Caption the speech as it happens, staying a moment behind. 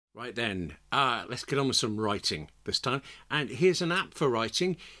Right then, let's get on with some writing this time. And here's an app for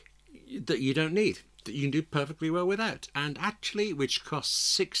writing that you don't need, that you can do perfectly well without, and actually which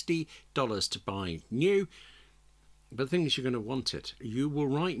costs $60 to buy new. But the thing is, you're going to want it. You will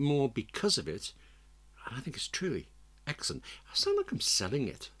write more because of it, and I think it's truly excellent. I sound like I'm selling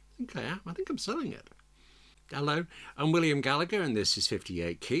it. I think I am. I think I'm selling it. Hello, I'm William Gallagher, and this is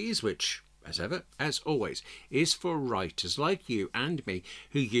 58 Keys, which, as ever, as always, is for writers like you and me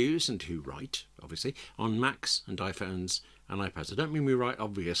who use and who write, obviously, on Macs and iPhones and iPads. I don't mean we write,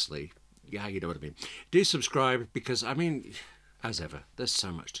 obviously. Yeah, you know what I mean. Do subscribe because, I mean, as ever, there's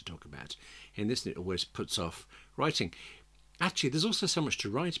so much to talk about in this, and it always puts off writing. Actually, there's also so much to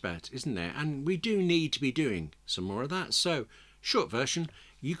write about, isn't there? And we do need to be doing some more of that. So, short version,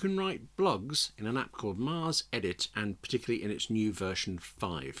 you can write blogs in an app called MarsEdit, and particularly in its new version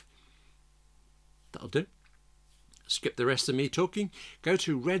 5. That'll do. Skip the rest of me talking. Go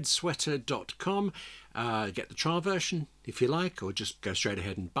to redsweater.com, get the trial version if you like, or just go straight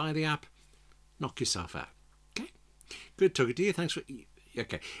ahead and buy the app. Knock yourself out. Okay? Good talking to you. Thanks for...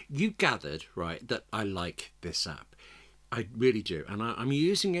 Okay. You gathered, right, that I like this app. I really do. And I'm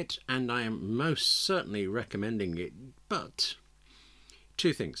using it, and I am most certainly recommending it. But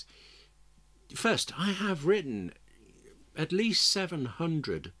two things. First, I have written at least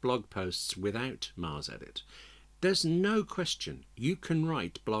 700 blog posts without MarsEdit. There's no question you can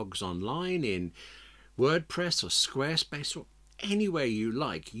write blogs online in WordPress or Squarespace or anywhere you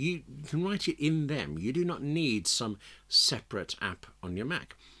like. You can write it in them. You do not need some separate app on your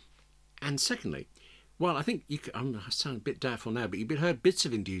Mac. And secondly, well, I think I sound a bit doubtful now, but you've heard bits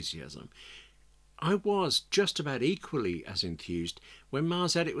of enthusiasm. I was just about equally as enthused when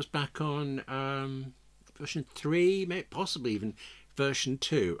MarsEdit was back on version 3, maybe possibly even version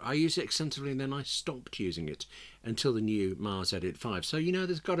 2. I used it extensively and then I stopped using it until the new MarsEdit 5. So, you know,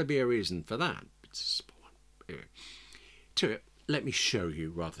 there's got to be a reason for that. It's a small one. Anyway, to it, let me show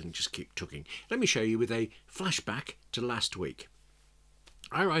you rather than just keep talking. Let me show you with a flashback to last week.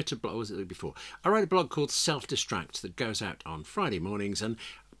 I write a blog, was it before? I write a blog called Self-Distract that goes out on Friday mornings, and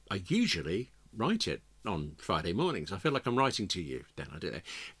I usually write it on Friday mornings. I feel like I'm writing to you then, I do.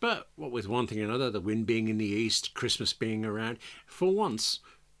 But what with one thing and another, the wind being in the east, Christmas being around, for once,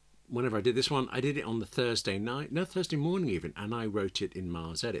 whenever I did this one, I did it on the Thursday night, no, Thursday morning even, and I wrote it in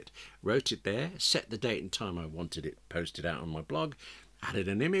MarsEdit. Wrote it there, set the date and time I wanted it posted out on my blog, added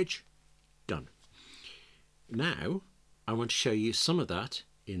an image, done. Now, I want to show you some of that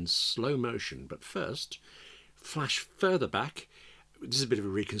in slow motion, but first, flash further back. This is a bit of a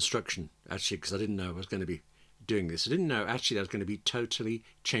reconstruction, actually, because I didn't know I was going to be doing this. I didn't know, actually, I was going to be totally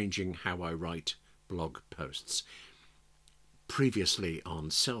changing how I write blog posts. Previously on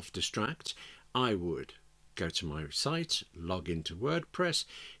Self-Distract, I would go to my site, log into WordPress,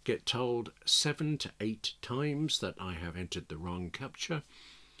 get told 7 to 8 times that I have entered the wrong captcha.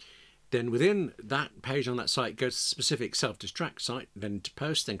 Then within that page on that site, go to the specific Self-Distract site, then to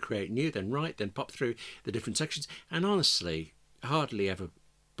post, then create new, then write, then pop through the different sections. And honestly, hardly ever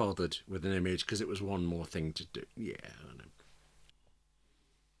bothered with an image because it was one more thing to do. Yeah, I know.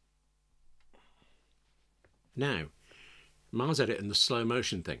 Now, MarsEdit and the slow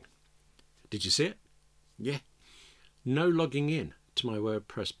motion thing. Did you see it? Yeah. No logging in to my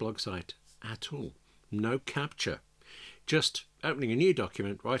WordPress blog site at all. No captcha. Just opening a new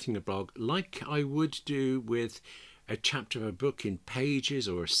document, writing a blog like I would do with a chapter of a book in Pages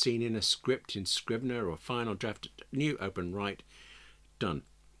or a scene in a script in Scrivener or Final Draft. New, open, write, done.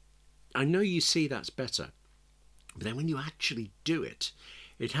 I know you see that's better, but then when you actually do it,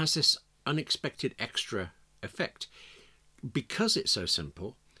 it has this unexpected extra effect. Because it's so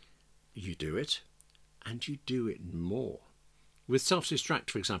simple, you do it and you do it more. With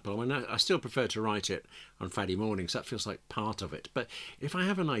Self-Distract, for example, I mean, I still prefer to write it on Friday mornings. That feels like part of it. But if I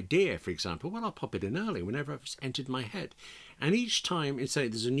have an idea, for example, well, I'll pop it in early whenever it's entered my head. And each time, say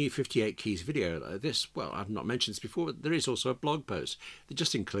there's a new 58 Keys video like this, well, I've not mentioned this before, but there is also a blog post that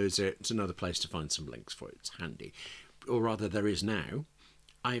just includes it. It's another place to find some links for it. It's handy. Or rather, there is now.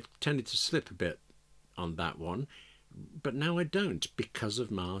 I've tended to slip a bit on that one, but now I don't because of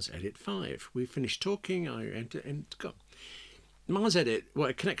MarsEdit 5. We finished talking, I enter and it's gone. MarsEdit, well,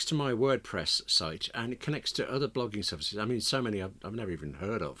 it connects to my WordPress site and it connects to other blogging services. I mean, so many I've never even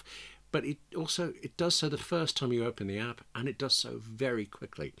heard of. But it does so the first time you open the app, and it does so very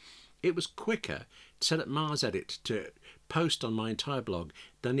quickly. It was quicker to set up MarsEdit to post on my entire blog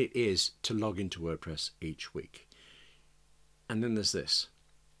than it is to log into WordPress each week. And then there's this.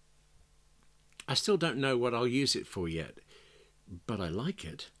 I still don't know what I'll use it for yet, but I like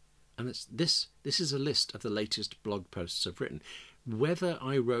it. And this is a list of the latest blog posts I've written. whether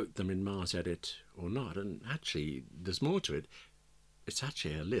I wrote them in MarsEdit or not. And actually, there's more to it. It's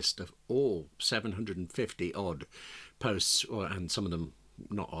actually a list of all 750 odd posts, and some of them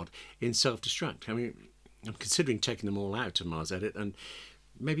not odd, in Self-Destruct. I mean, I'm considering taking them all out of MarsEdit and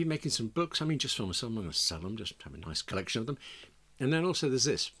maybe making some books. I mean, just for myself, I'm not going to sell them, just have a nice collection of them. And then also there's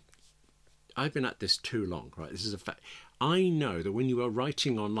this. I've been at this too long, right? This is a fact. I know that when you are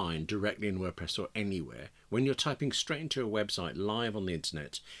writing online directly in WordPress or anywhere, when you're typing straight into a website live on the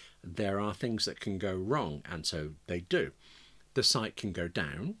internet, there are things that can go wrong, and so they do. The site can go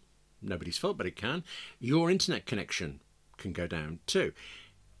down, nobody's fault, but it can. Your internet connection can go down too.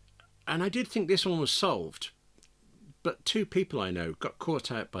 And I did think this one was solved, but 2 people I know got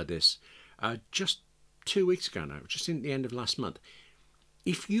caught out by this just 2 weeks ago now, just in the end of last month.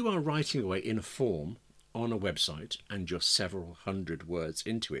 If you are writing away in a form on a website and you're several hundred words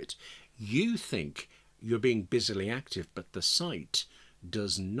into it, you think you're being busily active, but the site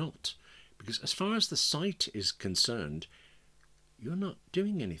does not. Because as far as the site is concerned, you're not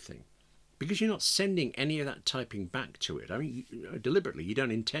doing anything. Because you're not sending any of that typing back to it. I mean, deliberately, you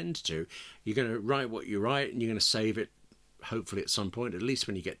don't intend to. You're going to write what you write and you're going to save it, hopefully at some point, at least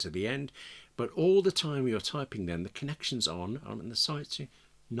when you get to the end. But all the time you're typing then, the connection's on and the site's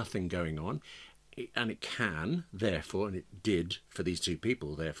nothing going on. And it can, therefore, and it did for these 2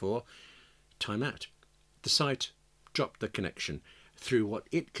 people, therefore, time out. The site dropped the connection through what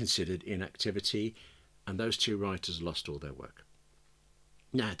it considered inactivity, and those 2 writers lost all their work.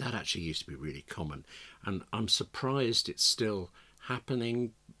 Now, that actually used to be really common, and I'm surprised it's still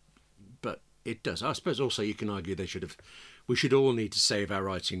happening, but it does. I suppose also you can argue we should all need to save our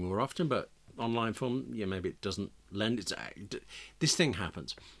writing more often, but online form, yeah, maybe it doesn't lend it. This thing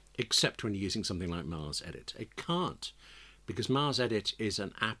happens, except when you're using something like MarsEdit. It can't, because MarsEdit is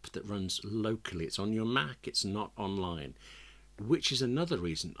an app that runs locally. It's on your Mac, it's not online, which is another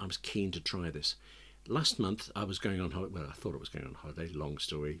reason I was keen to try this. Last month I was going on holiday. Well, I thought I was going on holiday. Long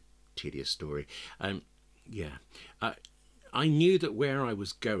story, tedious story. I knew that where I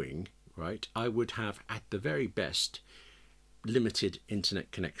was going, right, I would have at the very best limited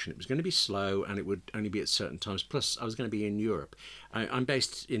internet connection. It was going to be slow and it would only be at certain times. Plus, I was going to be in Europe. I'm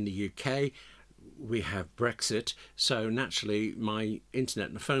based in the UK. We have Brexit, so naturally my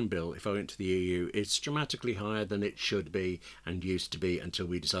internet and phone bill, if I went to the EU, it's dramatically higher than it should be and used to be until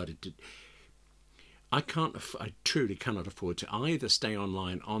we decided to. I truly cannot afford to either stay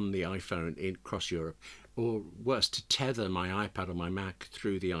online on the iPhone across Europe, or worse, to tether my iPad or my Mac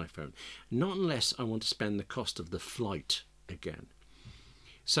through the iPhone. Not unless I want to spend the cost of the flight again.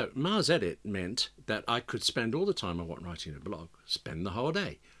 So MarsEdit meant that I could spend all the time I want writing a blog, spend the whole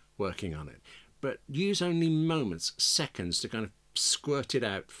day working on it, but use only moments, seconds to kind of squirt it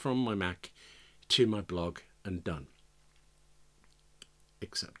out from my Mac to my blog and done.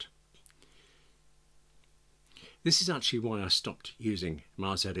 Except this is actually why I stopped using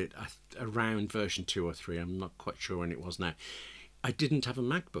MarsEdit around version 2 or 3. I'm not quite sure when it was now. I didn't have a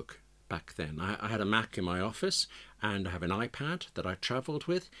MacBook back then. I had a Mac in my office and I have an iPad that I travelled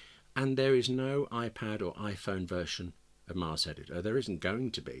with, and there is no iPad or iPhone version of MarsEdit. There isn't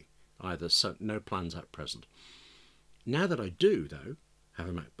going to be either, so no plans at present. Now that I do, though, have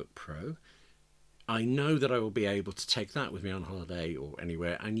a MacBook Pro, I know that I will be able to take that with me on holiday or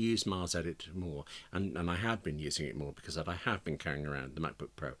anywhere and use MarsEdit more. And I have been using it more because I have been carrying around the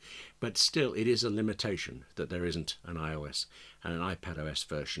MacBook Pro. But still, it is a limitation that there isn't an iOS and an iPadOS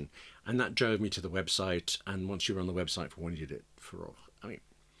version. And that drove me to the website. And once you were on the website for one, you did it for all. I mean,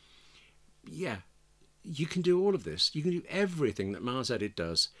 yeah, you can do all of this. You can do everything that MarsEdit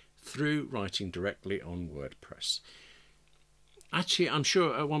does through writing directly on WordPress. Actually, I'm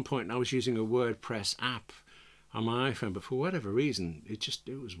sure at one point I was using a WordPress app on my iPhone, but for whatever reason, it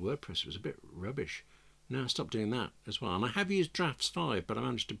was WordPress. It was a bit rubbish. Now I stopped doing that as well. And I have used Drafts 5, but I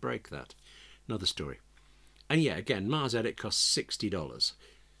managed to break that. Another story. And yeah, again, MarsEdit costs $60.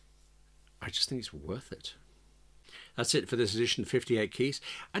 I just think it's worth it. That's it for this edition, 58 Keys.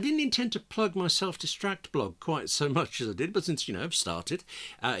 I didn't intend to plug my Self-Destruct blog quite so much as I did, but since, I've started,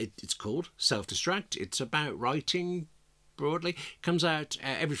 it's called Self-Destruct. It's about writing broadly. It comes out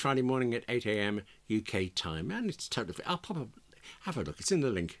every Friday morning at 8 AM UK time, and it's totally free. I'll have a look. It's in the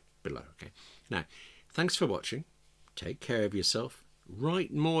link below. Okay. Now, thanks for watching. Take care of yourself.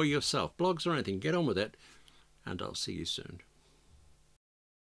 Write more yourself. Blogs or anything. Get on with it. And I'll see you soon.